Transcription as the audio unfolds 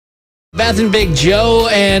Beth and Big Joe,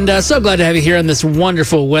 and so glad to have you here on this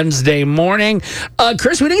wonderful Wednesday morning.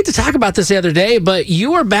 Chris, we didn't get to talk about this the other day, but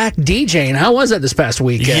you were back DJing. How was that this past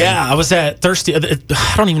weekend? Yeah, I was at Thirsty.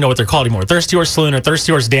 I don't even know what they're called anymore. Thirsty Horse Saloon or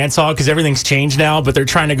Thirsty Horse Dance Hall, because everything's changed now, but they're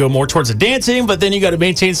trying to go more towards the dancing, but then you got to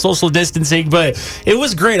maintain social distancing. But it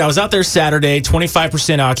was great. I was out there Saturday,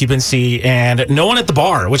 25% occupancy, and no one at the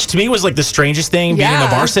bar, which to me was like the strangest thing, being in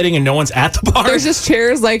a bar setting and no one's at the bar. There's just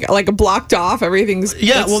chairs like blocked off. Everything's they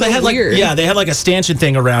had weird. they had like a stanchion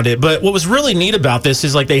thing around it. But what was really neat about this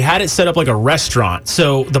is like they had it set up like a restaurant.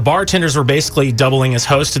 So the bartenders were basically doubling as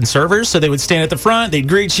hosts and servers. So they would stand at the front, they'd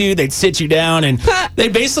greet you, they'd sit you down, and they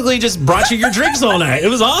basically just brought you your drinks all night. It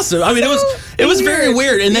was awesome. I mean, it was very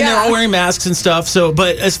weird. And then they're all wearing masks and stuff. So,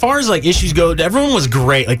 but as far as like issues go, everyone was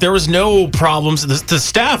great. Like there was no problems. The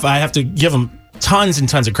staff, I have to give them tons and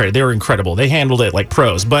tons of credit. They were incredible. They handled it like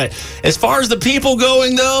pros. But as far as the people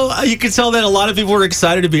going, though, you could tell that a lot of people were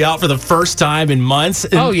excited to be out for the first time in months.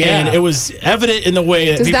 And, and it was evident in the way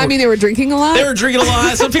that Does that mean they were drinking a lot? They were drinking a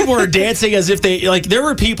lot. Some people were dancing as if they, like, there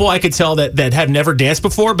were people I could tell that have never danced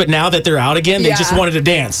before, but now that they're out again, they just wanted to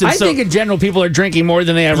dance. And I think in general, people are drinking more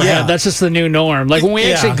than they ever have. That's just the new norm. Like when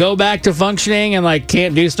we actually go back to functioning and like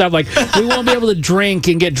can't do stuff, like we won't be able to drink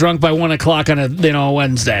and get drunk by 1 o'clock on a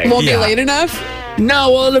Wednesday. Won't be late enough?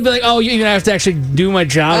 No, well, it'll be like, oh, you're going to have to actually do my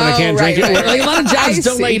job and I can't drink at work. Like, a lot of jobs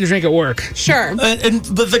don't let you drink at work. Sure. But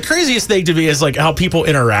the craziest thing to me is like how people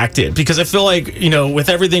interacted, because I feel like, with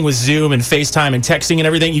everything with Zoom and FaceTime and texting and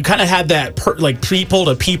everything, you kind of had that people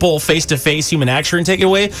to people, face to face human action take it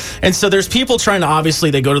away. And so there's people trying to,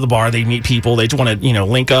 obviously, they go to the bar, they meet people, they want to,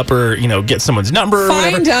 link up or, get someone's number.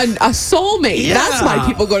 Find a soulmate. Yeah. That's why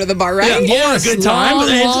people go to the bar, right? Yeah, a good time.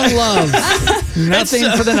 Long love. Nothing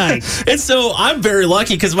for the night. And so I'm very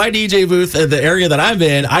lucky because my DJ booth, the area that I'm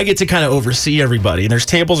in, I get to kind of oversee everybody. And there's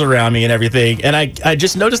tables around me and everything. And I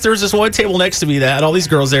just noticed there was this one table next to me that had all these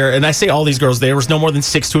girls there. And I say all these girls, there was no more than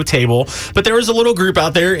 6 to a table. But there was a little group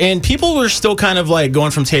out there. And people were still kind of like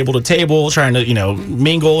going from table to table, trying to,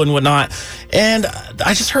 mingle and whatnot. And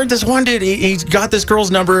I just heard this one dude, he got this girl's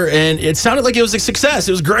number. And it sounded like it was a success.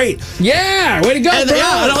 It was great. Yeah, way to go, and, bro.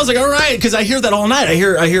 And I was like, all right. Because I hear that all night. I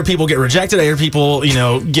hear people get rejected. I hear people,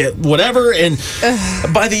 get whatever. And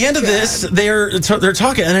by the end of this, they're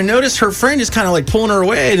talking, and I noticed her friend is kind of like pulling her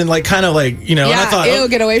away, and like kind of like and I thought, ew,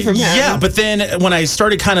 get away from him. Yeah, but then when I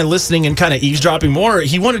started kind of listening and kind of eavesdropping more,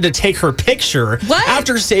 he wanted to take her picture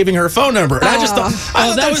after saving her phone number, and I just thought,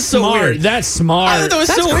 that was so smart. weird. That's smart. I thought that was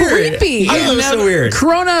That's so weird. creepy. I thought it was so weird.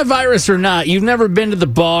 Coronavirus or not, you've never been to the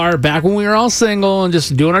bar back when we were all single and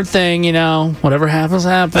just doing our thing, whatever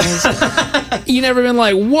happens. You never been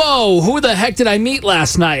like, whoa, who the heck did I meet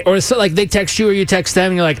last night? Or so like they text you or you text them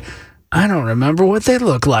and you're like, I don't remember what they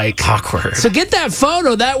look like. Awkward. So get that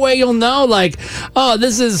photo. That way you'll know, like, oh,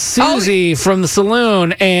 this is Susie from the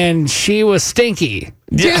saloon and she was stinky.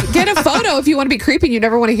 Dude, get a photo if you want to be creepy and you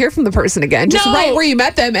never want to hear from the person again. Just write where you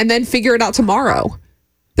met them and then figure it out tomorrow.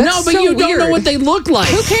 That's but so you weird. don't know what they look like.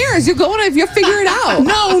 Who cares? You'll go in, you'll figure it out.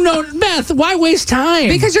 No, Beth, why waste time?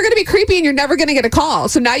 Because you're going to be creepy and you're never going to get a call.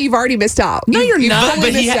 So now you've already missed out. No, you're not.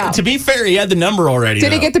 Totally But missed out. to be fair, he had the number already.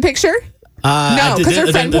 Did he get the picture? No, because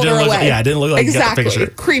her friend pulled her away. Yeah, it didn't look like exactly. He got the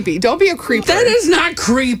picture. Creepy. Don't be a creeper. That is not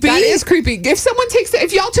creepy. That is creepy. If someone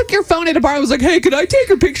if y'all took your phone at a bar and was like, hey, could I take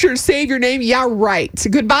a picture and save your name? Yeah, right.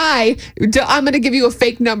 Goodbye. I'm going to give you a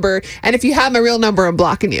fake number. And if you have my real number, I'm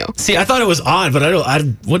blocking you. See, I thought it was odd, but I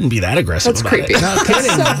wouldn't be that aggressive That's about creepy. it. No kidding.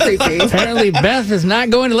 So creepy. Apparently, Beth is not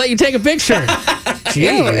going to let you take a picture.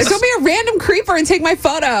 Ew, don't be a random creeper and take my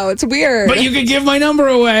photo. It's weird. But you can give my number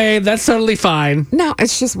away. That's totally fine. No,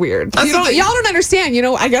 it's just weird. Y'all don't understand.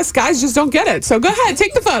 I guess guys just don't get it. So go ahead,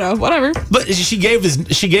 take the photo. Whatever. But she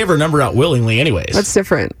gave her number out willingly anyways. That's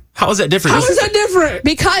different. How is that different? How is that different?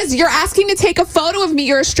 Because you're asking to take a photo of me.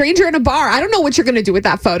 You're a stranger in a bar. I don't know what you're going to do with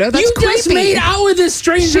that photo. That's creepy. You just made out with this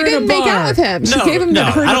stranger She in a bar. didn't make out with him. She gave him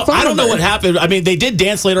her phone I don't know number. what happened. I mean, they did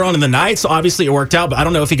dance later on in the night, so obviously it worked out, but I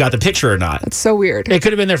don't know if he got the picture or not. That's so weird. It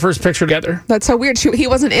could have been their first picture together. That's so weird. He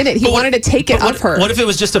wasn't in it. He wanted to take it of her. What if it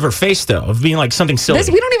was just of her face, though, of being like something silly?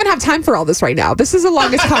 We don't even have time for all this right now. This is the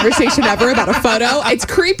longest conversation ever about a photo. It's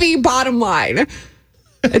creepy, bottom line.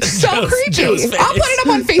 It's so creepy. Joe's face. I'll put it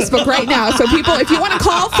up on Facebook right now. So people, if you want to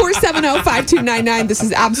call 470-5299, this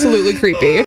is absolutely creepy.